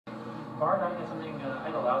Bart, I had something, I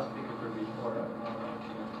had a loudspeaker for before.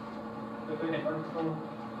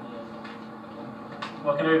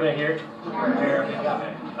 Well, can everybody hear?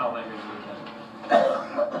 Yeah. Oh, maybe we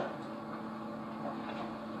can.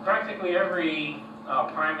 Practically every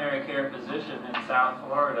primary care physician in South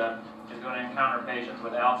Florida is going to encounter patients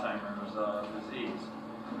with Alzheimer's disease.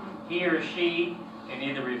 He or she can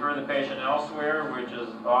either refer the patient elsewhere, which is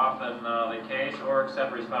often the case, or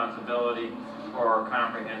accept responsibility for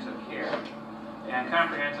comprehensive care. And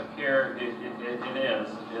comprehensive care, it is.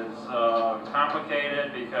 It's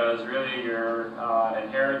complicated because really you're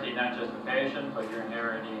inheriting not just the patient, but you're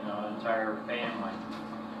inheriting an entire family.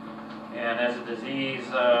 And as the disease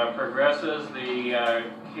progresses, the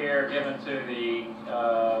care given to the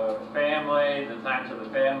family, the time to the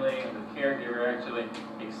family, and the caregiver actually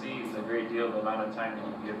exceeds a great deal the amount of time that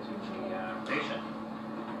you give to the patient.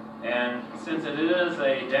 And since it is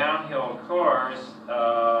a downhill course,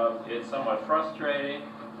 it's somewhat frustrating.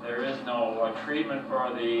 There is no treatment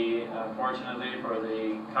for the, unfortunately, for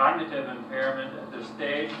the cognitive impairment at this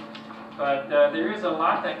stage. But there is a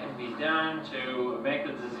lot that can be done to make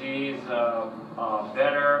the disease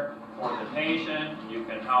better for the patient. You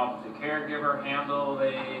can help the caregiver handle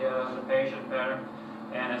the patient better,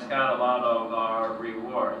 and it's got a lot of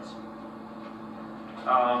rewards.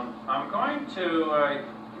 I'm going to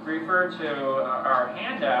refer to our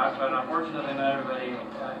handout, but unfortunately not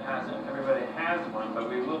everybody has one. But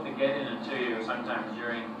we will be getting it to you sometimes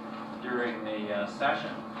during the session.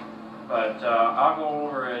 But I'll go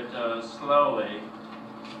over it slowly,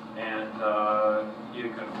 and you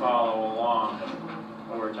can follow along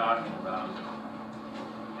what we're talking about.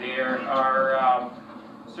 There are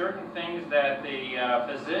certain things that the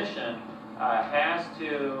physician has to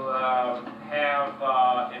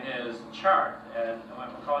have in his chart, and I'm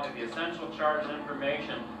calling it the essential chart of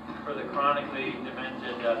information for the chronically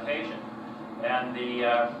demented patient. And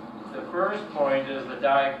the first point is the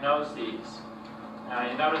diagnoses. Now,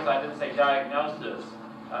 you notice I didn't say diagnosis.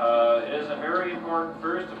 It is very important,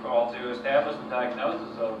 first of all, to establish the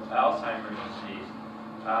diagnosis of Alzheimer's disease.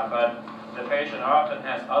 But the patient often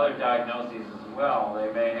has other diagnoses as well. They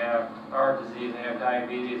may have heart disease, they have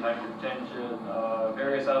diabetes, hypertension,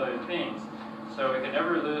 various other things. So we can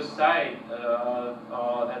never lose sight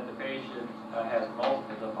that the patient has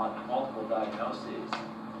multiple diagnoses.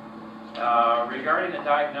 Regarding the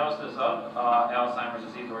diagnosis of Alzheimer's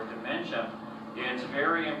disease or dementia, it's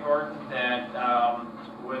very important that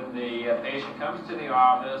when the patient comes to the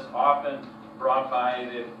office, often brought by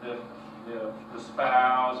the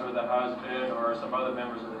spouse or the husband or some other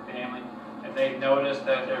members of the family, and they've noticed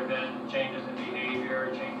that there have been changes in behavior,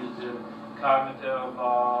 changes in cognitive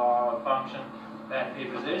function, that the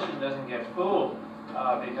physician doesn't get fooled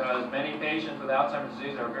because many patients with Alzheimer's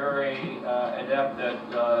disease are very adept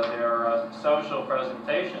at their social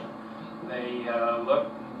presentation. They look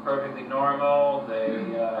perfectly normal, they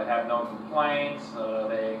have no complaints,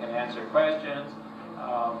 they can answer questions,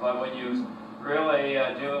 but when you really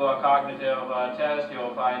do a cognitive test,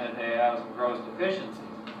 you'll find that they have some gross deficiencies.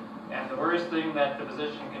 And the worst thing that the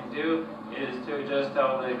physician can do is to just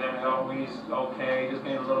tell the family, oh, he's okay, he's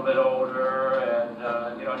getting a little bit older,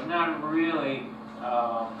 and not really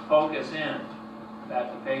focus in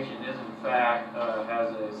that the patient is in fact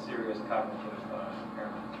has a serious cognitive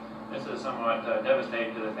impairment. This is somewhat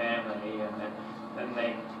devastating to the family, and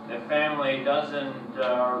then the family doesn't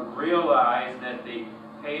realize that the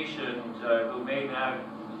patient who may not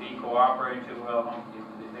be cooperating too well,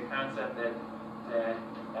 the concept that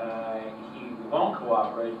he won't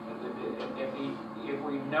cooperate. If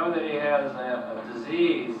we know that he has a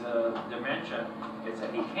disease, dementia, it's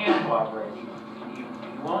that he can't cooperate. He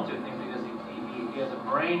won't do things because he has a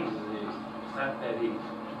brain disease. It's not that he's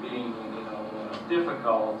being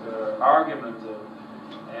difficult or argumentative.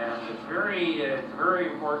 And it's very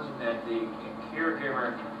important that the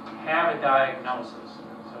caregiver have a diagnosis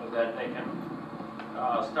so that they can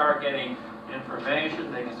start getting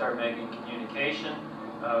information, they can start making communication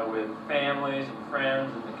with families and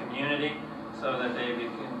friends and the community so that they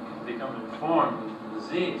can become informed of the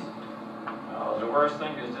disease. The worst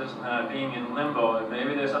thing is just being in limbo, and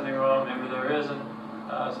maybe there's something wrong, maybe there isn't.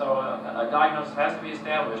 So a diagnosis has to be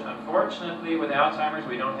established. Unfortunately, with Alzheimer's,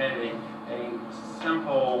 we don't have a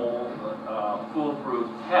simple, foolproof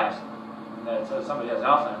test that says somebody has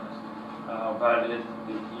Alzheimer's. But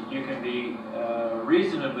you can be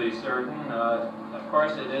reasonably certain. Of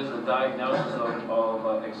course, it is a diagnosis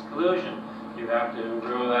of exclusion. You have to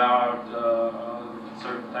rule out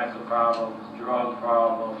certain types of problems, drug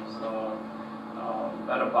problems,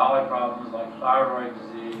 metabolic problems like thyroid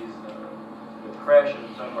disease, depression,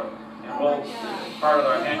 and so forth. And part of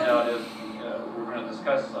our handout is we're going to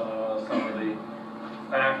discuss some of the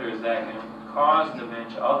factors that can cause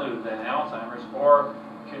dementia other than Alzheimer's, or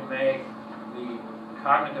can make the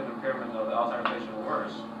cognitive impairment of the Alzheimer's patient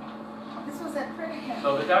worse. This was at Predican.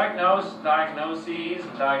 So the diagnoses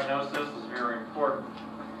and diagnosis is very important.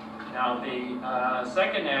 Now the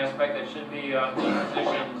second aspect that should be on the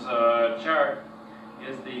physician's chart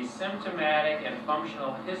is the symptomatic and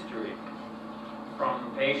functional history from the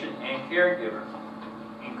patient and caregiver,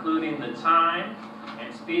 including the time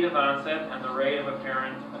and speed of onset and the rate of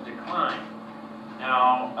apparent decline.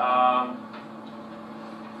 Now,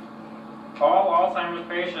 all Alzheimer's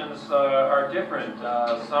patients are different.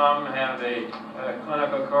 Some have a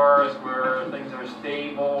clinical course where things are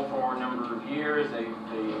stable for a number of years. They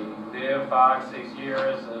live 5, 6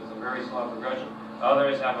 years. It's a very slow progression.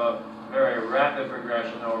 Others have a very rapid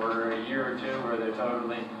progression over a year or two where they're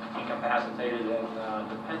totally incapacitated and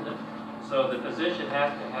dependent. So the physician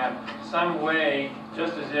has to have some way,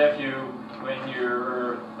 just as if when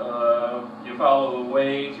you follow the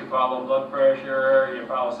weight, you follow blood pressure, you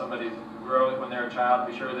follow somebody's growth when they're a child,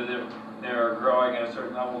 be sure that they're growing at a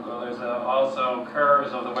certain level. There's also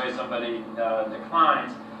curves of the way somebody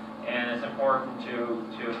declines, and it's important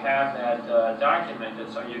to have that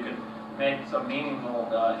documented so you can make some meaningful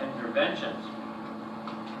interventions.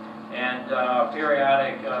 And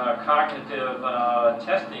periodic cognitive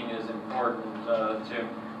testing is important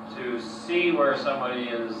to see where somebody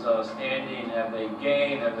is standing. Have they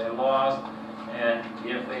gained? Have they lost? And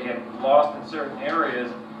if they have lost in certain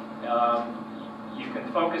areas, you can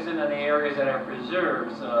focus in on the areas that are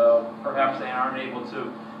preserved. Perhaps they aren't able to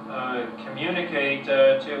communicate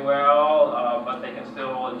too well, but they can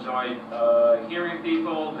still enjoy hearing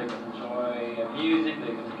people. They can enjoy music. They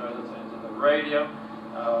can enjoy listening to the radio.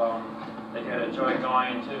 They can enjoy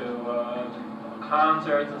going to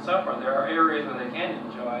concerts and so forth. There are areas where they can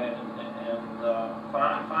enjoy it and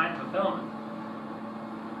find fulfillment.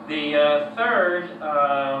 The third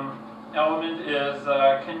element is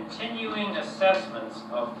continuing assessments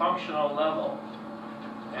of functional level.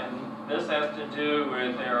 And this has to do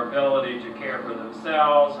with their ability to care for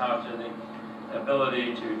themselves, the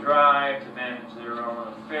ability to drive, to manage their own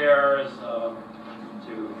affairs,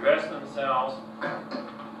 to dress themselves.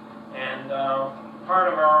 And part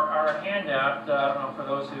of our handout, for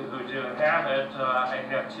those who do have it, I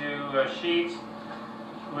have 2 sheets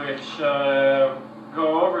which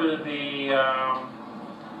go over the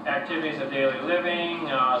activities of daily living,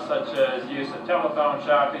 such as use of telephone,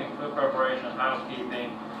 shopping, food preparation,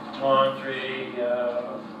 housekeeping, laundry,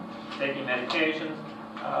 taking medications.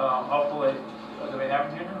 Hopefully, do we have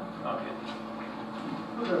them here now? Okay.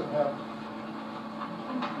 Who doesn't have?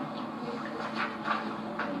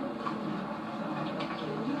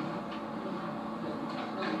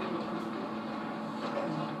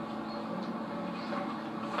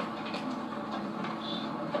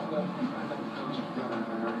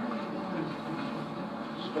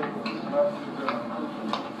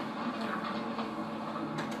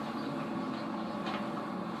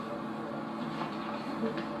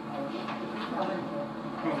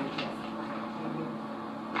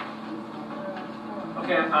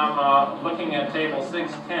 Okay, I'm looking at table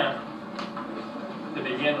 610 to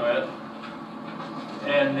begin with,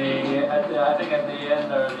 and I think at the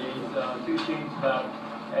end are these 2 sheets about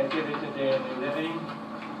activities of daily living.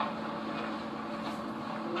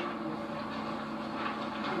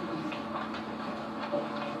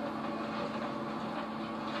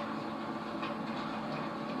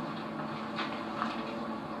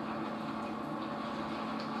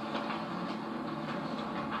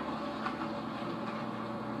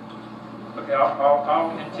 Okay,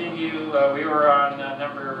 I'll continue. We were on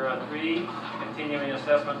number 3, continuing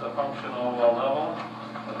assessments of functional level,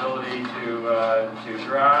 ability to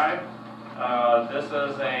drive. This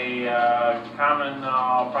is a common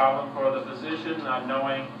problem for the physician,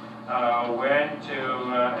 knowing when to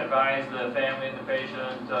advise the family and the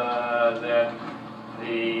patient that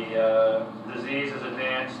the disease is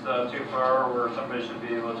advanced too far where somebody should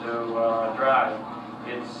be able to drive.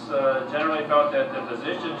 It's generally felt that the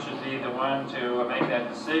physician should be the one to make that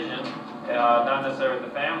decision, not necessarily the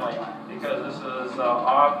family, because this is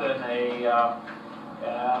often a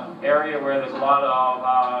area where there's a lot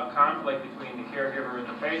of conflict between the caregiver and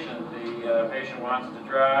the patient. The patient wants to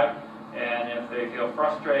drive, and if they feel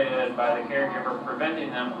frustrated by the caregiver preventing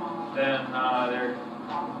them, then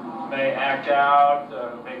they may act out,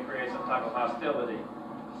 may create some type of hostility.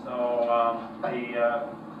 So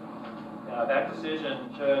that decision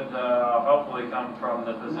should hopefully come from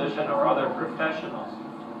the physician or other professionals.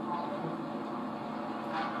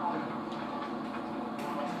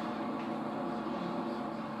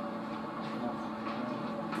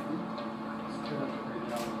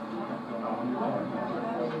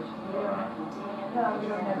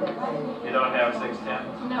 You don't have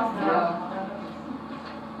 610? No.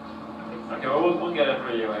 Okay, well, we'll get it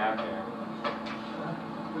for you after. A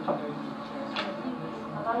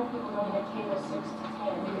lot of people don't have table 6 to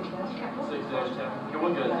 10. 6-10? Okay,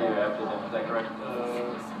 we'll get it to you after then, is that correct?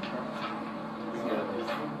 We can get it to you.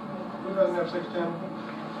 Who doesn't have 610?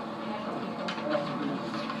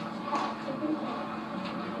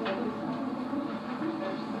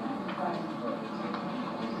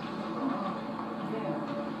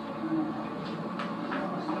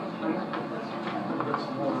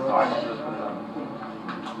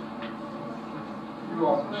 You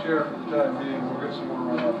all can share for the time being. We'll get some more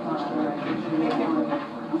run off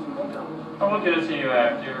Oh, we'll get it to you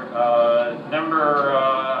after.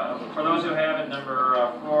 For those who have it,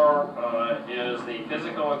 number 4 is the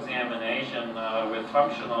physical examination with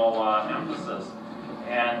functional emphasis.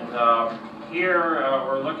 And here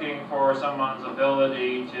we're looking for someone's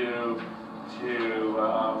ability to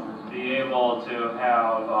be able to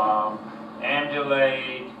have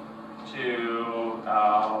ambulate, to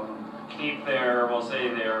keep their, we'll say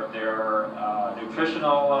their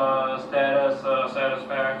nutritional status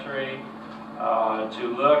satisfactory, to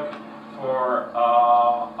look for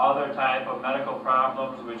other type of medical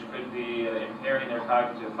problems which could be impairing their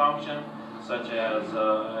cognitive function, such as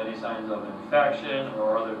any signs of infection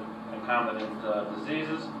or other concomitant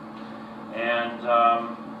diseases. And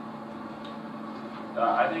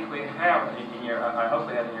I think we have in your, I hope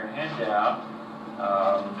we have in your handout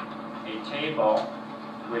a table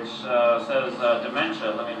which says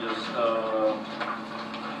dementia. Let me just see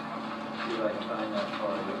if I can find that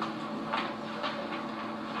for you.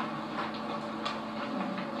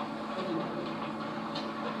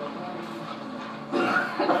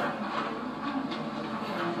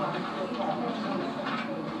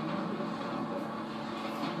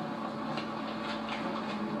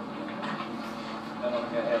 I don't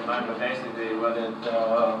think I have mine, but basically what it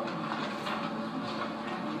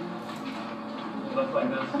looks like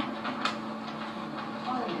this.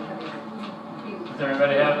 Does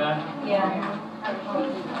everybody have that? Yeah.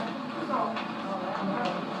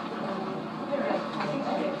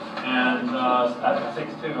 And at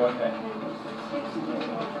 6'2", okay.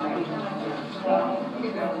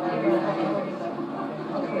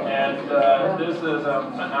 And this is a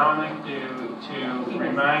mnemonic to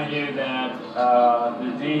remind you that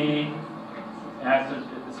the D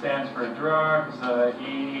stands for drugs,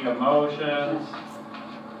 E, emotions,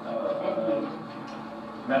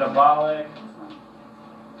 metabolic,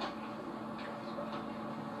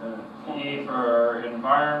 E for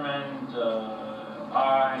environment,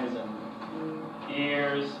 eyes and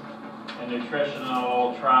ears, and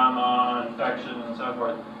nutritional, trauma, infection, and so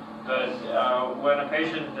forth. But when a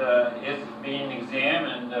patient is being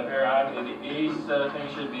examined, very obviously these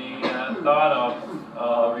things should be thought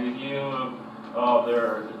of. Review of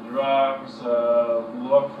their drugs,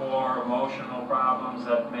 look for emotional problems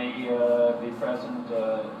that may be present.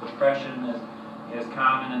 Depression is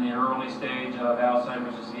common in the early stage of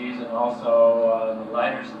Alzheimer's disease, and also in the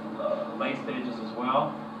late stages as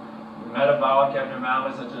well. Metabolic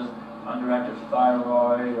abnormalities such as underactive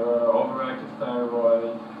thyroid or overactive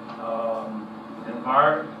thyroid.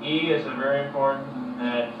 E is very important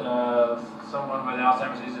that someone with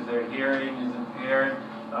Alzheimer's disease, if their hearing is impaired,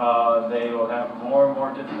 they will have more and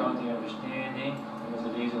more difficulty understanding because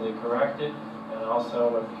it's easily corrected. And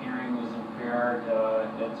also if hearing is impaired,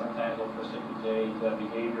 it sometimes will precipitate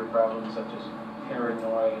behavior problems such as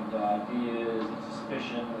paranoid ideas and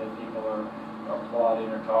suspicion that people are plotting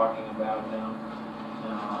or talking about them.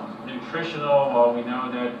 Nutritional, well, we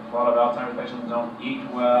know that a lot of Alzheimer's patients don't eat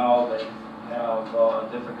well. They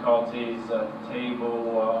have difficulties at the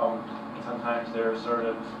table. Sometimes they're sort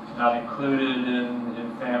of not included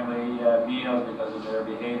in family meals because of their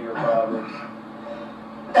behavior problems.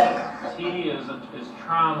 T is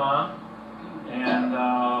trauma, and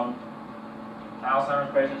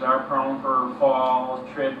Alzheimer's patients are prone for falls,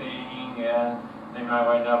 tripping, and they might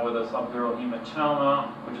wind up with a subdural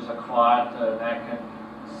hematoma, which is a clot that can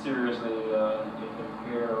seriously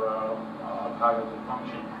impair cognitive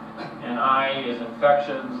function. And I is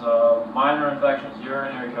infections, minor infections,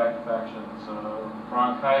 urinary tract infections,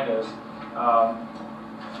 bronchitis.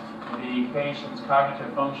 The patient's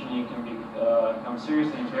cognitive functioning can become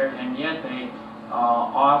seriously impaired, and yet they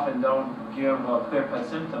often don't give clear-cut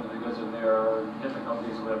symptoms because of their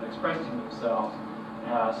difficulties with expressing themselves.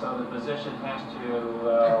 So the physician has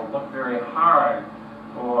to look very hard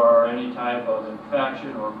for any type of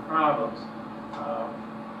infection or problems.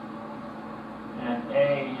 And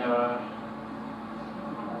A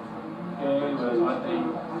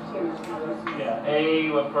Yeah,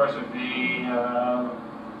 A, of course, would be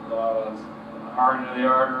hardening of the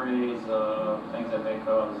arteries, things that may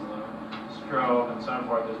cause stroke and so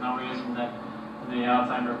forth. There's no reason that the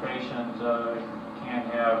Alzheimer patient can't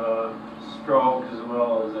have a stroke as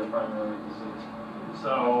well as a primary disease.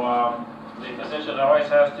 So the physician always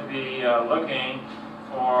has to be looking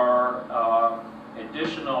for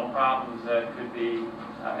additional problems that could be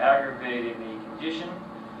aggravating the condition.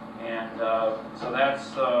 And so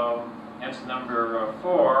that's number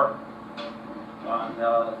 4 on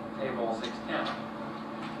table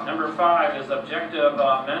 610. Number 5 is objective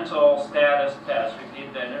mental status test,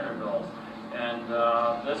 repeated at intervals. And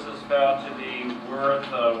this is found to be worth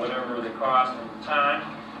whatever the cost and time.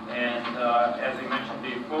 And as we mentioned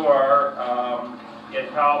before, it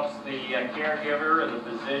helps the caregiver, the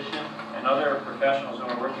physician, and other professionals who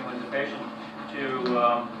are working with the patient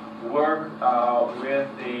to work with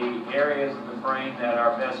the areas of the brain that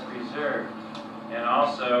are best preserved, and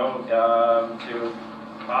also to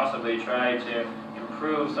possibly try to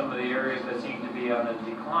improve some of the areas that seem to be on the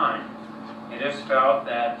decline. It is felt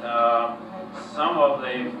that some of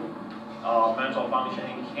the mental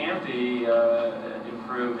functioning can be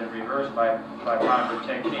improved and reversed by proper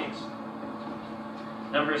techniques.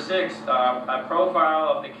 Number 6, a profile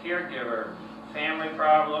of the caregiver, family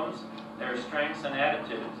problems, their strengths and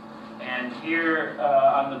attitudes. And here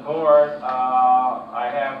on the board, I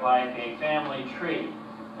have like a family tree.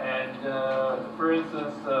 And for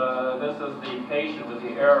instance, this is the patient with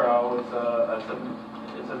the arrow.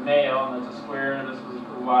 It's a male, and it's a square, and this is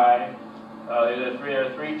the wife. There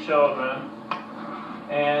are 3 children.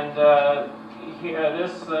 And here,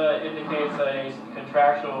 this indicates a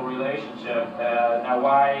contractual relationship. Now,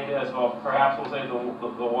 why this? Well, perhaps we'll say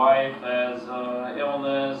the wife has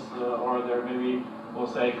illness, or there may be,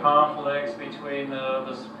 we'll say, conflicts between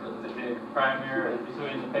the primary,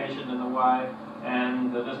 between the patient and the wife,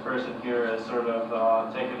 and this person here is sort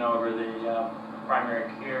of taken over the primary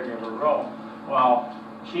caregiver role. Well,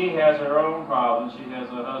 she has her own problems. She has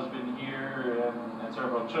a husband here and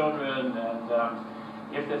several children, and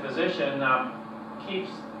if the physician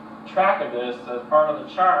keeps track of this as part of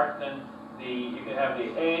the chart, then you can have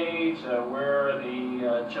the age, where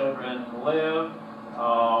the children live,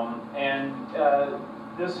 and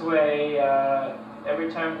this way,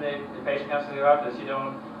 every time the patient comes to the office, you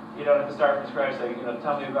don't have to start from scratch. Like,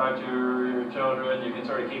 tell me about your children. You can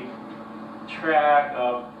sort of keep track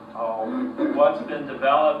of what's been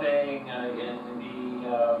developing in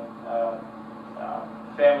the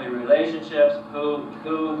family relationships,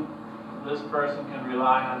 who this person can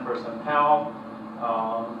rely on for some help,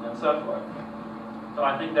 and so forth. So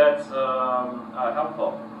I think that's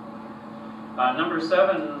helpful. Number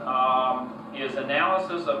 7 is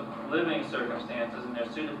analysis of living circumstances and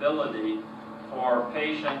their suitability for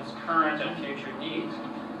patients' current and future needs.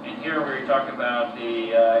 And here we talk about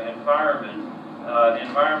the environment. The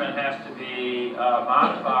environment has to be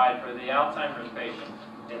modified for the Alzheimer's patient.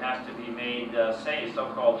 It has to be made safe,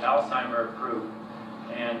 so-called Alzheimer-proof.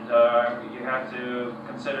 And you have to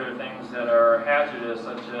consider things that are hazardous,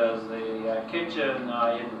 such as the kitchen. You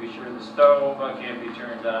have to be sure the stove can't be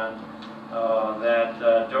turned on, that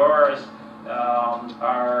doors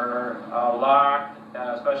are locked,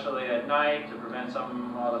 especially at night, to prevent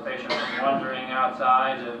some of the patient from wandering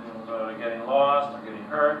outside and getting lost or getting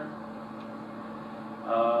hurt.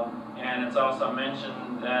 And it's also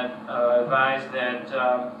mentioned that, advised that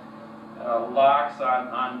locks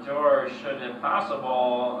on doors should, if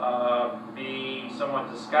possible, be somewhat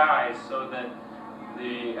disguised, so that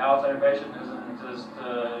the Alzheimer's patient isn't just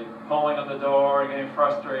pulling at the door, getting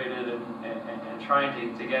frustrated, and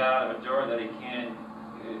trying to get out of a door that he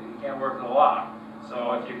can't work the lock.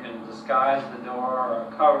 So if you can disguise the door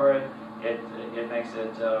or cover it, it makes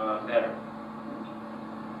it better.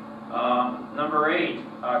 Number 8,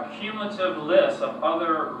 cumulative list of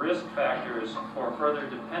other risk factors for further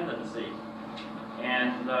dependency.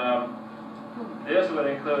 And this would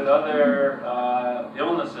include other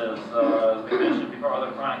illnesses, as we mentioned before,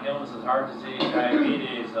 other chronic illnesses, heart disease,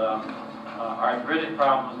 diabetes, arthritic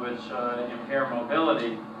problems which impair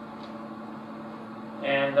mobility.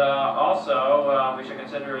 And also, we should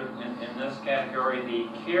consider in this category the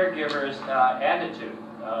caregiver's attitude.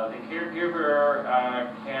 The caregiver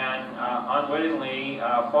can unwittingly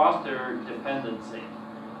foster dependency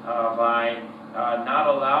by not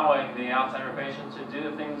allowing the Alzheimer patient to do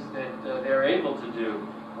the things that they're able to do.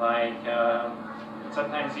 Like, it's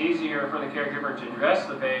sometimes easier for the caregiver to dress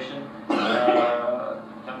the patient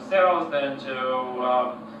themselves than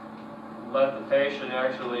to let the patient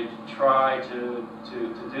actually try to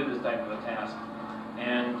do this type of a task.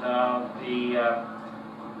 And the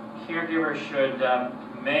caregiver should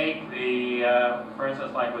make the, for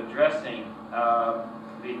instance, like with dressing,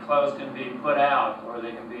 the clothes can be put out, or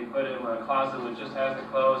they can be put in a closet which just has the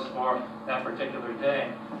clothes for that particular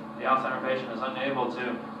day. The Alzheimer patient is unable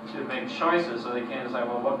to make choices, so they can't decide,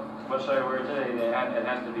 well, what should I wear today? It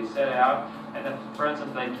has to be set out. And if, for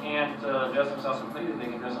instance, they can't dress themselves completely,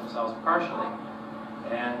 they can dress themselves partially.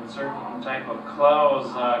 And certain type of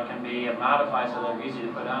clothes can be modified so they're easy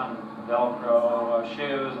to put on. Velcro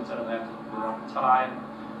shoes instead of having to put on a tie.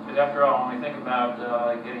 Because after all, when we think about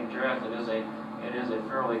getting dressed, it is a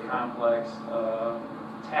fairly complex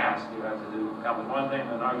task. You have to do accomplish one thing,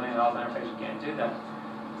 another thing. An Alzheimer's patient can't do that.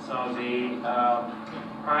 So the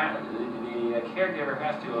caregiver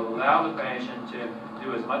has to allow the patient to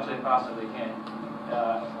do as much as they possibly can.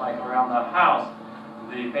 Like around the house,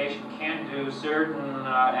 the patient can do certain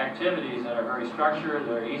activities that are very structured,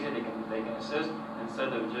 they're easy, they can assist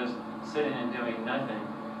instead of just sitting and doing nothing.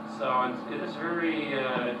 So it is very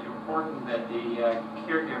important that the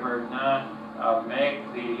caregiver not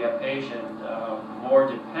make the patient more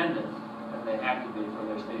dependent than they have to be for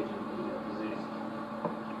their stage of the disease.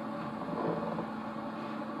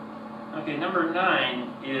 Okay, number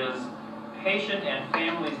 9 is patient and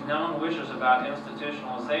family's known wishes about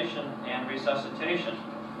institutionalization and resuscitation.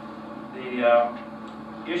 The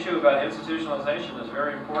issue about institutionalization is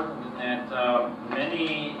very important in that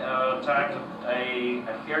many times a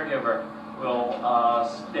caregiver will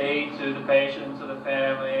state to the patient, to the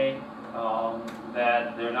family,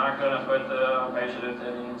 that they're not going to put the patient into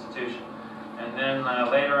any institution. And then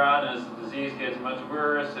later on, as the disease gets much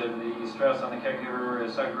worse and the stress on the caregiver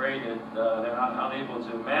is so great that they're not unable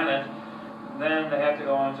to manage, then they have to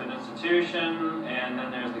go into an institution, and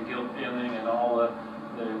then there's the guilt feeling and all the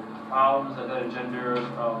problems that engenders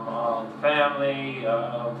from the family.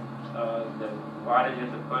 Why did you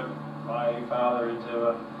have to put my father into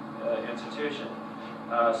an institution?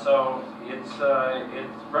 So it's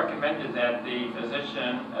recommended that the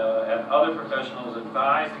physician and other professionals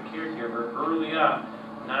advise the caregiver early on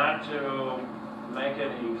not to make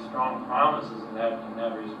any strong promises in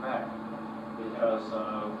that respect, because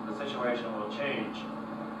the situation will change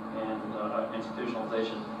and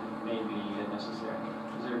institutionalization may be necessary.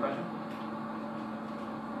 Is there a question?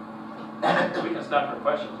 We can stop for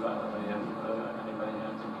questions, by the way, if anybody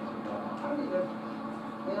has something.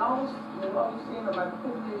 They always saying about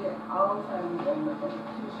putting the Alzheimer's in the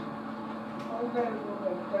institution. Okay,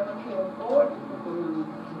 they never can afford to put them in the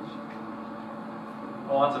institution.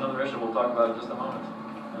 Well, that's another issue we'll talk about in just a moment.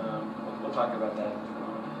 We'll talk about that in just a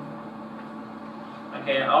moment.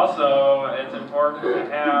 Okay, also, it's important to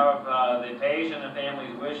have the patient and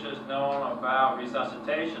family's wishes known about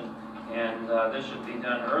resuscitation, and this should be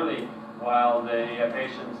done early while the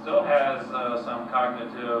patient still has some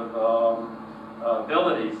cognitive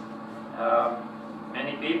abilities.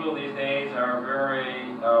 Many people these days are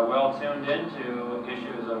very well tuned into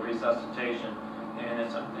issues of resuscitation, and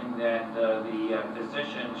it's something that the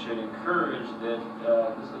physician should encourage that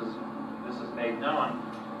this is made known.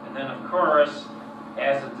 And then, of course,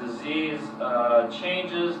 as the disease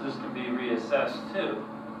changes, this can be reassessed too.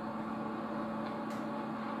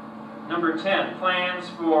 Number 10, plans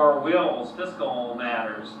for wills, fiscal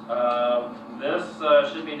matters. This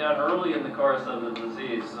should be done early in the course of the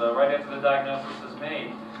disease, right after the diagnosis is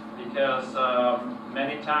made, because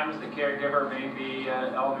many times the caregiver may be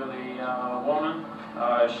an elderly woman.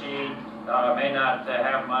 She may not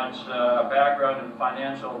have much background in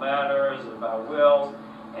financial matters, about wills,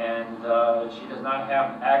 and she does not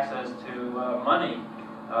have access to money.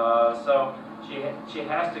 So she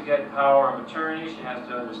has to get power of attorney, she has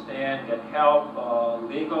to understand, get help,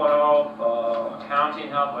 legal help, accounting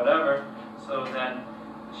help, whatever, so that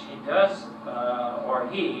she does, or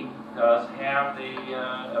he does, have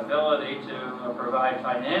the ability to provide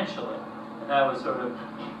financially. And that would sort of,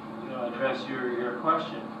 address your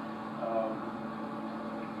question,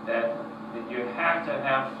 that you have to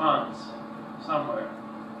have funds somewhere.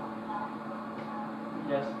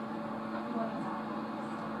 Yes?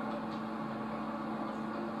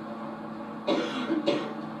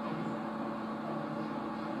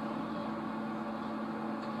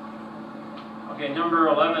 Okay, number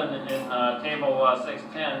 11 in table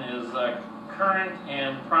 610 is current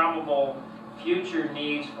and probable future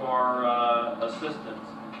needs for assistance.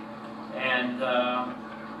 And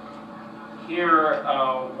here,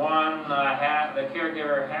 the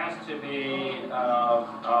caregiver has to be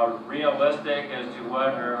realistic as to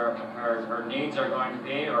what her needs are going to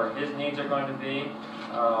be, or his needs are going to be.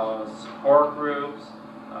 Support groups,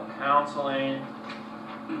 counseling,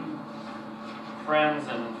 friends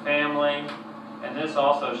and family, And this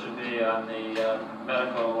also should be on the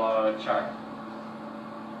medical chart.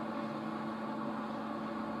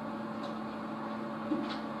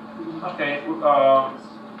 Okay,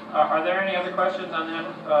 are there any other questions on that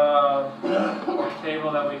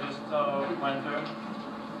table that we just went through?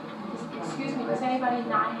 Excuse me, does anybody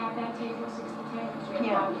not have that table 6 to 10? Because we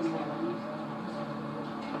have copies now.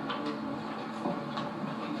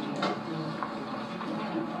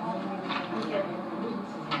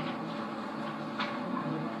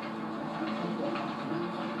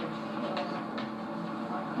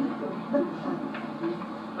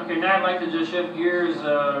 Okay, now I'd like to just shift gears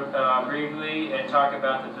briefly and talk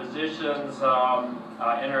about the physician's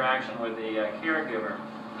interaction with the caregiver.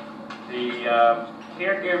 The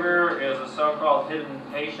caregiver is a so-called hidden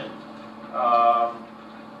patient.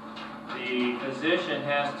 The physician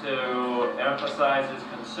has to emphasize his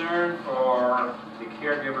concern for the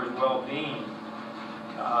caregiver's well-being.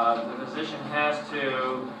 The physician has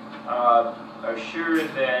to assure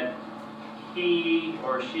that he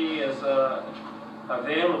or she is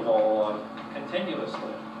available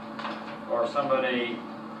continuously, or somebody,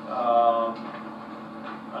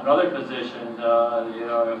 another physician, you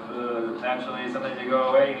know, if naturally something to go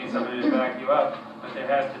away, you need somebody to back you up, but there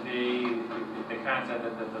has to be the concept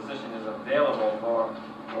that the physician is available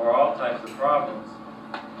for all types of problems.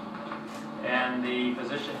 And the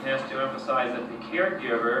physician has to emphasize that the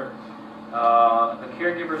caregiver's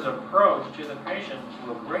approach to the patient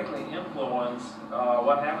will greatly influence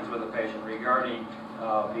what happens with the patient regarding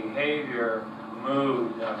behavior,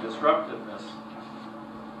 mood, disruptiveness.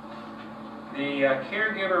 The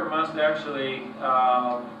caregiver must actually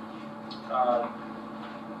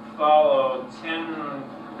follow 10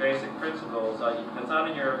 basic principles. It's not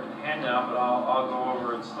in your handout, but I'll go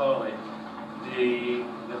over it slowly. The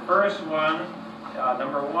first one,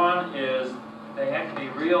 number one, is they have to be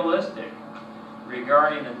realistic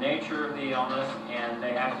regarding the nature of the illness, and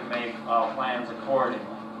they have to make plans accordingly.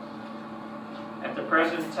 At the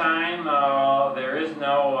present time, there is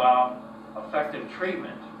no effective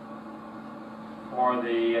treatment for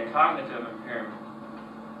the cognitive impairment,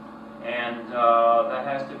 and that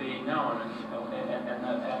has to be known. And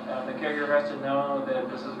the caregiver has to know that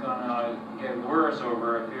this is going to get worse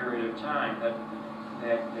over a period of time, that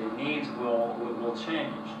the needs will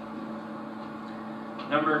change.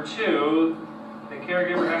 Number two, the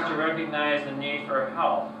caregiver has to recognize the need for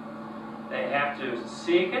help. They have to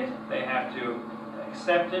seek it, they have to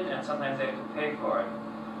accept it, and sometimes they have to pay for it.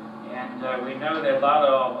 And we know that a lot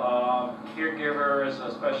of caregivers,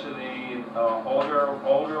 especially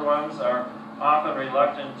older ones, are often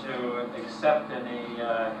reluctant to accept any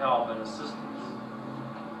help and assistance.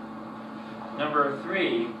 Number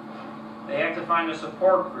three, they have to find a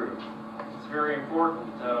support group. It's very important.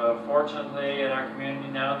 Fortunately, in our community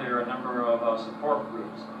now, there are a number of support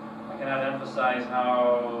groups. I cannot emphasize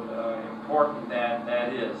how important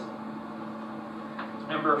that is.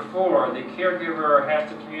 Number four, the caregiver has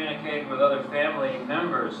to communicate with other family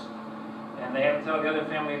members, and they have to tell the other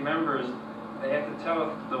family members, they have to tell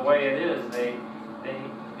it the way it is. They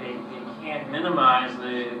can't minimize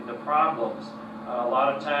the problems. A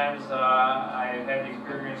lot of times I've had the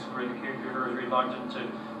experience where the caregiver is reluctant to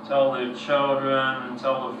tell the children and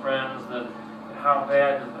tell the friends that how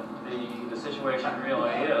bad the situation really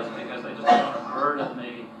is, because they just don't want to burden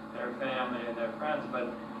their family and their friends.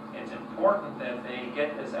 But it's important that they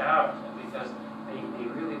get this out, because they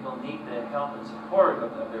really will need the help and support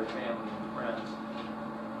of their family and friends.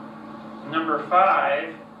 Number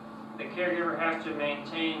five, the caregiver has to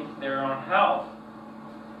maintain their own health,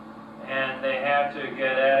 and they have to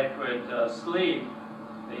get adequate sleep.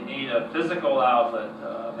 They need a physical outlet.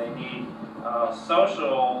 They need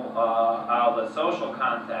social outlet, social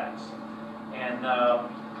contacts. And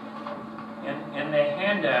in the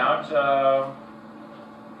handout,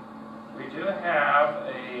 we do have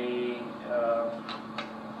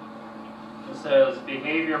it says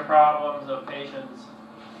behavior problems of patients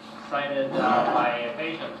cited by a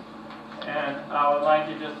patient. And I would like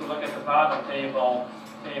you just to look at the bottom table,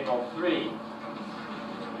 table 3.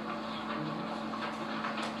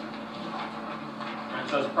 And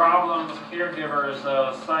it says problems caregivers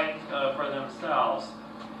cite for themselves.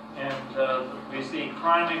 And we see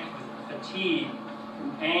chronic fatigue,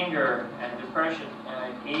 anger, and depression.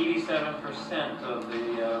 87% of the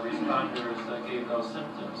responders gave those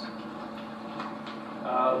symptoms.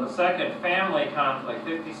 The second, family conflict,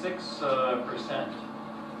 56%.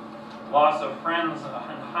 Loss of friends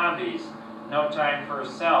and hobbies, no time for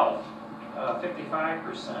self,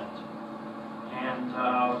 55%. And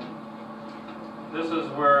this is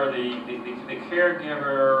where the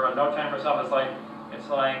caregiver, no time for self, is like It's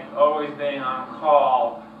like always being on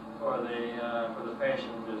call for the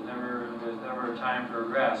patient. There's never a time for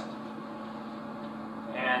rest.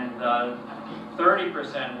 And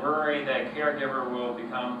 30% worry that caregiver will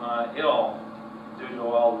become ill due to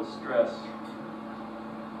all the stress.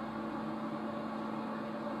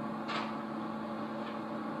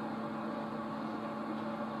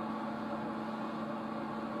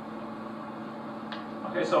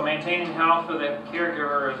 Okay, so maintaining health for the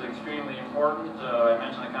caregiver is extremely important. I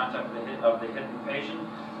mentioned the concept of the hidden patient.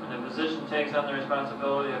 When the physician takes on the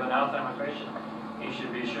responsibility of an Alzheimer's patient, he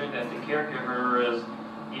should be sure that the caregiver is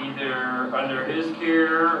either under his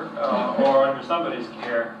care or under somebody's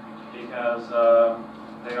care, because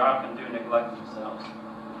they often do neglect themselves.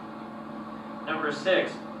 Number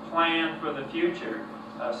 6, plan for the future,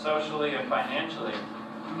 socially and financially,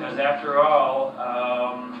 because after all,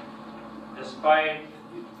 despite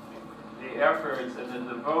the efforts and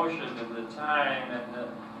the devotion and the time and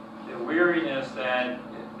the weariness that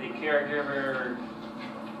the caregiver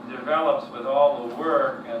develops with all the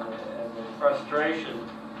work and the frustration,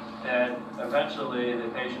 that eventually the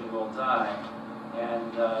patient will die,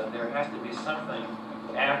 and there has to be something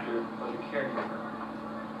after for the caregiver.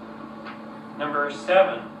 Number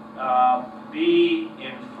 7, be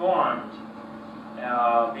informed,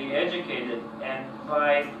 be educated, and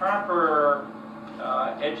by proper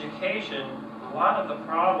education, a lot of the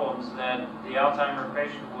problems that the Alzheimer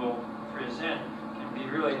patient will present can be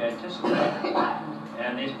really anticipated.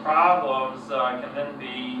 And these problems can then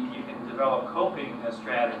be, you can develop coping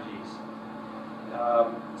strategies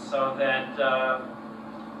so that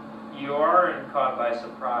you aren't caught by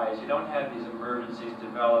surprise. You don't have these emergencies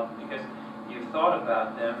develop because you've thought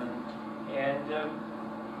about them, and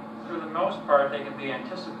for the most part they can be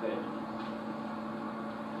anticipated.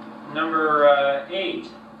 Number 8,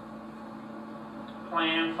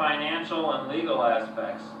 plan financial and legal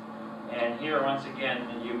aspects. And here, once again,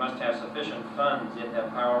 you must have sufficient funds, yet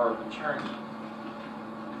have power of attorney.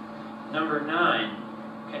 Number 9,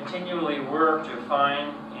 continually work to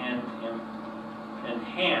find and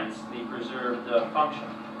enhance the preserved function.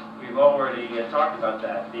 We've already talked about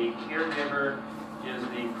that. The caregiver is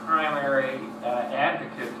the primary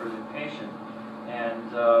advocate for the patient,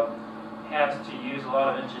 and has to use a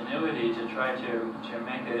lot of ingenuity to try to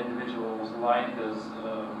make that individual's life as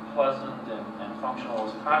pleasant and functional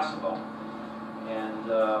as possible. And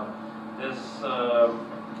this,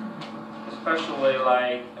 especially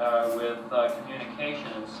like with communication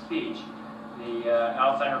and speech, the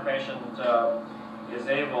Alzheimer patient is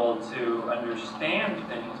able to understand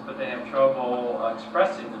things, but they have trouble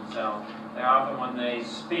expressing themselves. They often, when they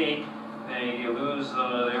speak, they lose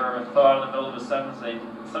their thought in the middle of a sentence.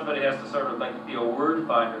 Somebody has to sort of like be a word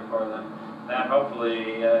finder for them. That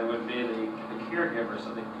hopefully would be the caregiver.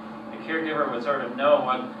 So the caregiver would sort of know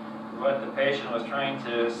what the patient was trying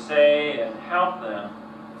to say and help them.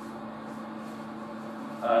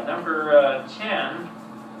 Number 10,